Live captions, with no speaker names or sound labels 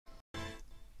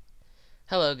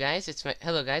Hello guys, it's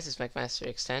McMaster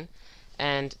X10,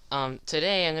 and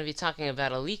today I'm going to be talking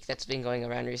about a leak that's been going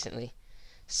around recently.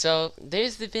 So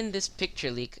been this picture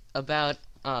leak about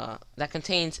that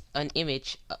contains an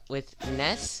image with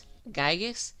Ness,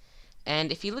 Gygus,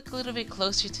 and if you look a little bit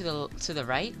closer to the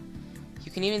right,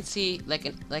 you can even see like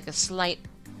a slight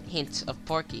hint of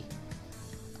Porky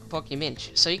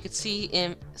Minch. So you could see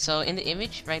him. So in the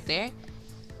image right there,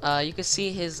 you could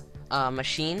see his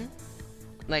machine,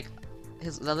 like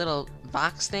the little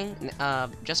box thing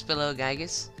just below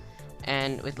Gygus,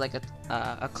 and with like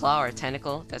a claw or a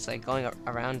tentacle that's like going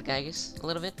around Gygus a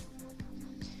little bit.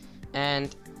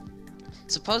 And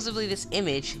supposedly this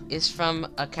image is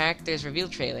from a character's reveal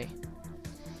trailer.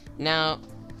 Now,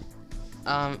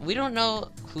 we don't know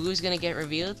who's gonna get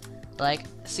revealed. Like,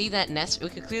 see that Ness? We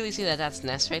could clearly see that that's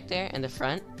Ness right there in the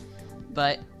front,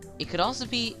 but it could also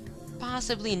be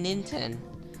possibly Ninten.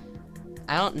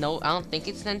 I don't know. I don't think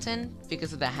it's Ninten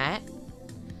because of the hat.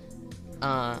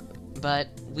 But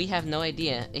we have no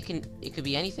idea. It could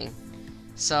be anything.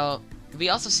 So we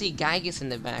also see Gygus in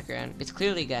the background. It's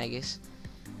clearly Gygus.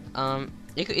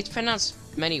 It's pronounced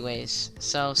many ways.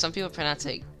 So some people pronounce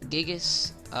it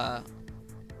Gigus, but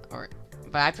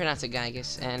I pronounce it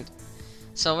Gygus. And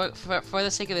so for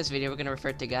the sake of this video, we're gonna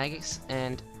refer to Gygus.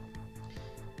 And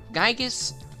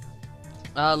Gygus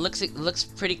looks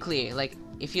pretty clear. Like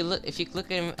if you look at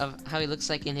him of how he looks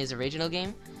like in his original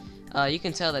game, you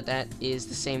can tell that is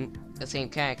the same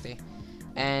character.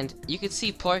 And you could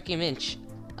see Porky Minch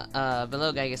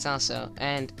below Gygus also,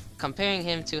 and comparing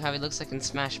him to how he looks like in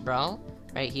Smash Brawl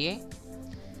right here,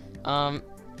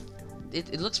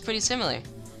 it looks pretty similar.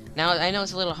 Now I know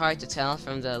it's a little hard to tell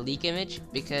from the leak image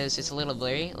because it's a little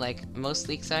blurry, like most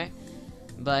leaks are,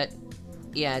 but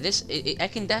yeah, I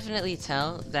can definitely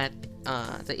tell that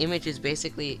the image is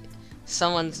basically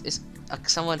someone's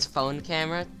phone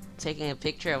camera taking a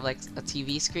picture of like a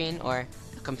TV screen or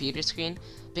a computer screen,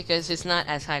 because it's not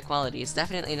as high quality. It's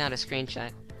definitely not a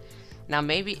screenshot. Now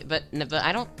maybe, but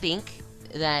I don't think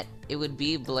that it would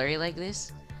be blurry like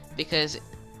this, because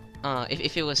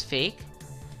if it was fake,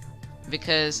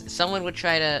 because someone would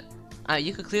try to,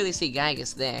 you could clearly see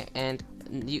Gygus there, and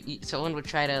someone would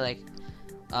try to like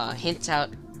hint out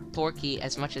Porky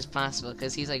as much as possible,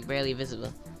 because he's like barely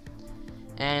visible.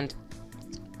 And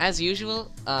as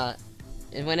usual,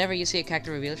 whenever you see a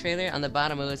character reveal trailer, on the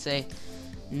bottom it would say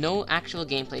no actual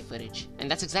gameplay footage,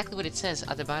 and that's exactly what it says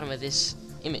at the bottom of this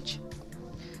image.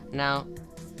 Now,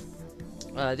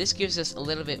 this gives us a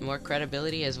little bit more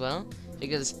credibility as well,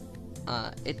 because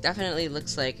it definitely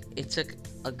looks like it took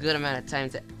a good amount of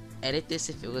time to edit this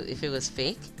if it was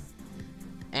fake,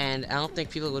 and I don't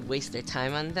think people would waste their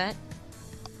time on that.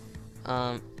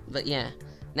 But yeah,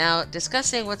 now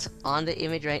discussing what's on the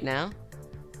image right now.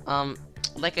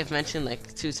 Like I've mentioned like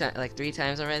 3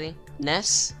 times already,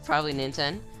 Ness, probably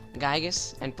Ninten,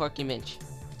 Gygus, and Porky Minch.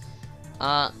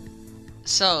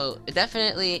 So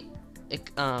definitely,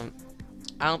 I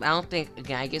don't think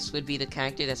Gygus would be the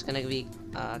character that's gonna be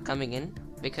coming in,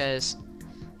 because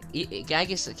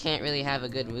Gygus can't really have a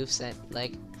good moveset.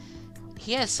 Like,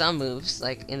 he has some moves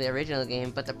like in the original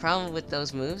game, but the problem with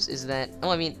those moves is that,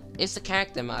 I mean, it's the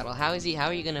character model. How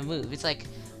are you gonna move? It's like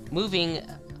moving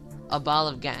a ball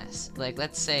of gas. Like,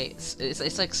 let's say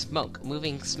it's like smoke,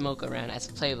 moving smoke around as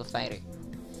a playable fighter.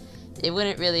 It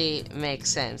wouldn't really make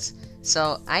sense.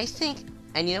 So I think,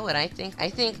 and you know what I think? I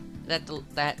think that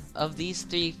that of these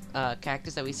 3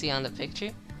 characters that we see on the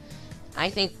picture, I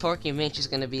think Porky Minch is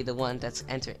gonna be the one that's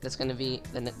gonna be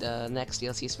the next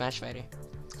DLC Smash Fighter.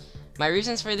 My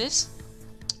reasons for this?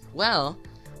 Well,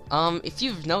 if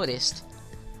you've noticed,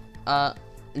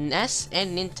 Ness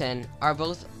and Ninten are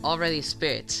both already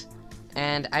spirits.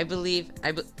 And I believe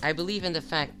in the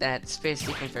fact that spirits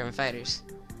deconfirm fighters.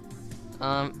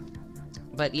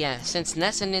 But yeah, since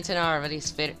Ness and Ninten are already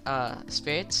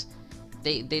spirits,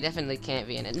 they definitely can't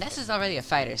be in it. Ness is already a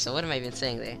fighter, so what am I even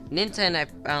saying there? Ninten I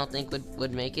don't think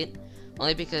would make it,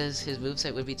 only because his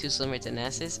moveset would be too similar to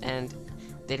Ness's, and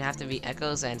they'd have to be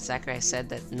echoes, and Sakurai said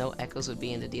that no echoes would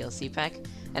be in the DLC pack.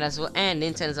 And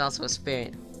Ninten is also a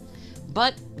spirit.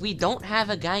 But we don't have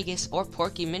a Gygus or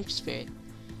Porky Minch spirit.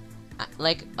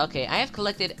 Like, okay, I have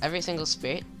collected every single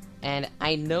spirit, and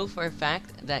I know for a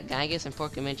fact that Gygus and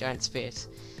Porky Minch aren't spirits.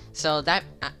 So that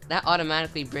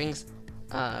automatically brings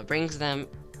the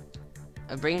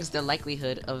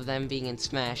likelihood of them being in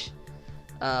Smash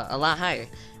a lot higher.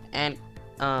 And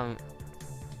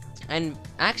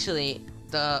actually,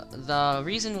 the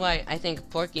reason why I think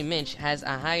Porky Minch has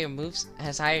a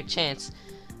higher chance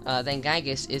than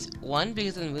Gygus is, 1,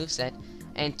 because of the moveset,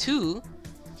 and 2,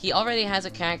 he already has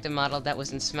a character model that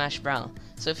was in Smash Brawl.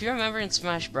 So if you remember in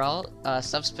Smash Brawl,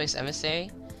 Subspace Emissary,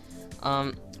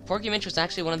 Porky Minch was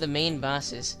actually one of the main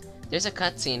bosses. There's a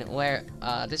cutscene where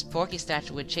this Porky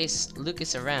statue would chase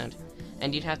Lucas around,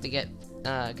 and you'd have to get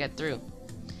through.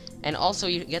 And also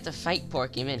you get to fight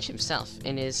Porky Minch himself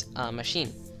in his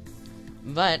machine.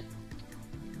 But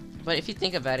if you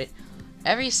think about it,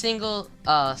 every single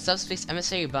Subspace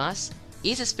Emissary boss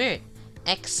is a spirit,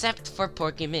 except for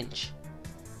Porky Minch.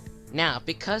 Now,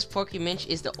 because Porky Minch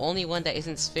is the only one that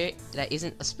isn't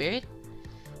a spirit,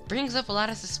 brings up a lot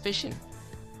of suspicion.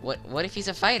 What if he's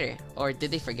a fighter? Or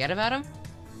did they forget about him?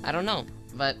 I don't know.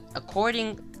 But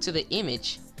according to the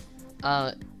image,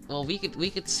 well, we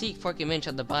could see Porky Minch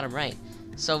on the bottom right.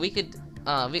 So we could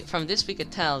from this we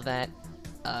could tell that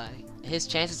his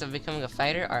chances of becoming a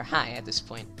fighter are high at this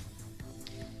point.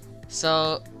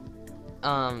 So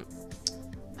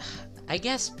I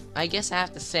guess I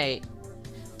have to say,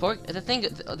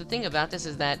 the thing about this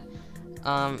is that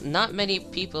not many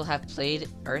people have played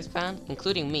Earthbound,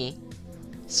 including me.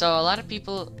 So a lot of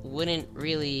people wouldn't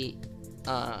really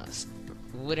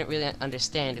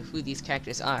understand who these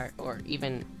characters are, or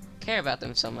even care about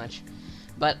them so much.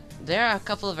 But there are a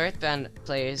couple of Earthbound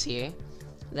players here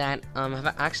that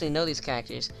actually know these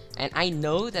characters, and I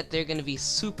know that they're gonna be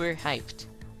super hyped.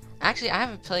 Actually, I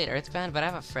haven't played Earthbound, but I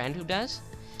have a friend who does,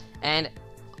 and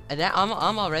that I'm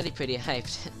already pretty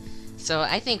hyped. So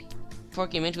I think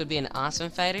Porky Minch would be an awesome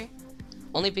fighter,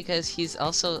 only because he's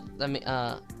also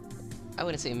the I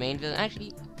wouldn't say main villain.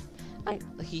 Actually,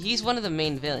 he's one of the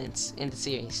main villains in the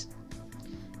series,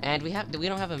 and we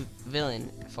don't have a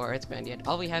villain for Earthbound yet.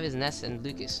 All we have is Ness and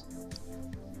Lucas,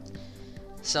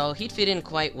 so he'd fit in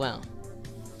quite well.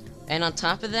 And on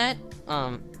top of that,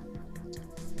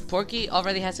 Porky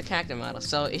already has a character model,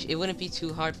 so it wouldn't be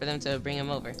too hard for them to bring him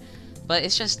over. But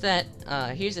it's just that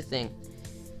here's the thing.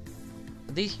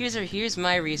 Here's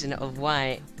my reason of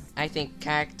why I think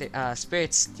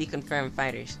spirits deconfirm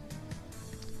fighters.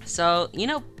 So, you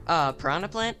know, Piranha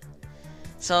Plant?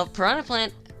 So, Piranha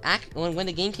Plant, when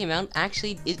the game came out,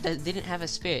 actually didn't have a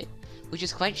spirit, which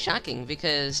is quite shocking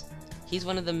because he's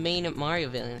one of the main Mario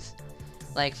villains.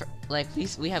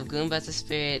 We have Goomba as a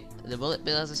spirit, the Bullet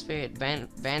Bill as a spirit,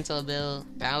 Banzilla Bill,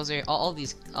 Bowser, all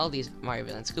these Mario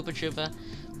villains, Koopa Troopa,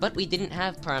 but we didn't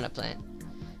have Piranha Plant.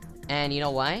 And you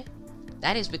know why?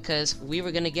 That is because we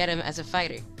were gonna get him as a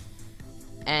fighter.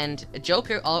 And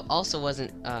Joker also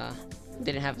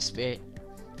didn't have a spirit,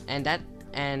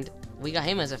 and we got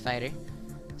him as a fighter.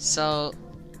 So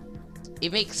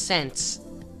it makes sense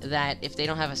that if they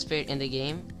don't have a spirit in the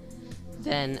game,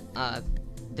 then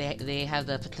they have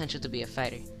the potential to be a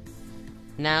fighter.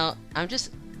 Now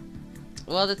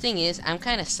the thing is, I'm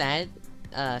kind of sad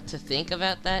to think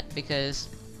about that, because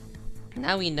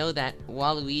now we know that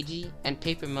Waluigi and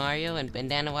Paper Mario and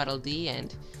Bandana Waddle Dee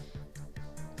and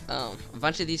a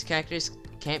bunch of these characters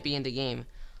can't be in the game,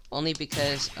 only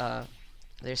because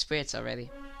they're spirits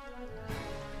already.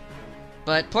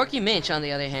 But Porky Minch, on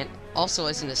the other hand, also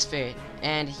isn't a spirit,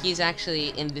 and he's actually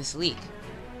in this leak.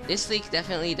 This leak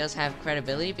definitely does have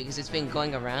credibility because it's been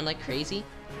going around like crazy,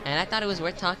 and I thought it was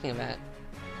worth talking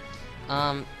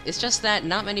about. It's just that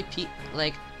not many people,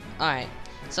 alright,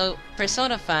 so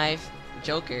Persona 5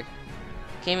 Joker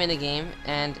came in the game,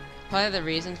 and part of the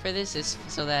reason for this is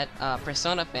so that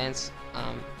Persona fans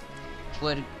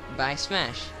would buy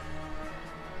Smash,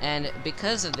 and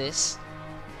because of this,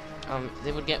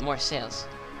 they would get more sales.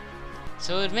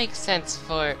 So it would make sense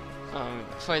for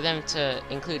them to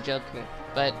include Joker,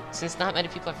 but since not many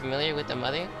people are familiar with the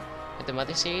Mother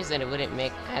series, then it wouldn't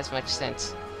make as much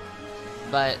sense.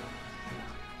 But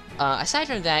aside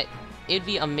from that, it'd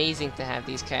be amazing to have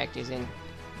these characters in.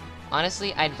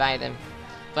 Honestly, I'd buy them.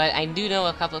 But I do know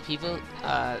a couple of people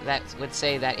that would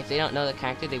say that if they don't know the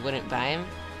character, they wouldn't buy him.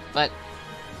 But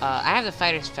I have the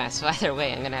Fighter's Pass, so either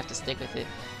way, I'm gonna have to stick with it.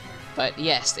 But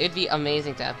yes, it'd be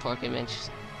amazing to have Porky Minch.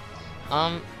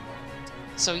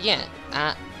 So yeah,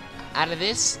 out of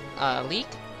this leak,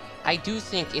 I do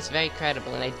think it's very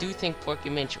credible, and I do think Porky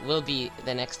Minch will be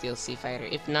the next DLC fighter,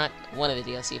 if not one of the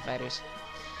DLC fighters.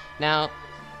 Now,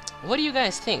 what do you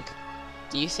guys think?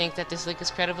 Do you think that this leak is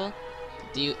credible?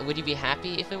 Would you be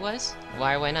happy if it was?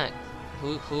 Why or why not?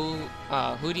 Who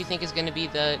do you think is going to be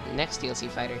the next DLC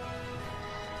fighter?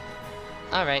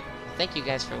 Alright, thank you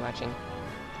guys for watching.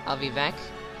 I'll be back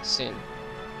soon.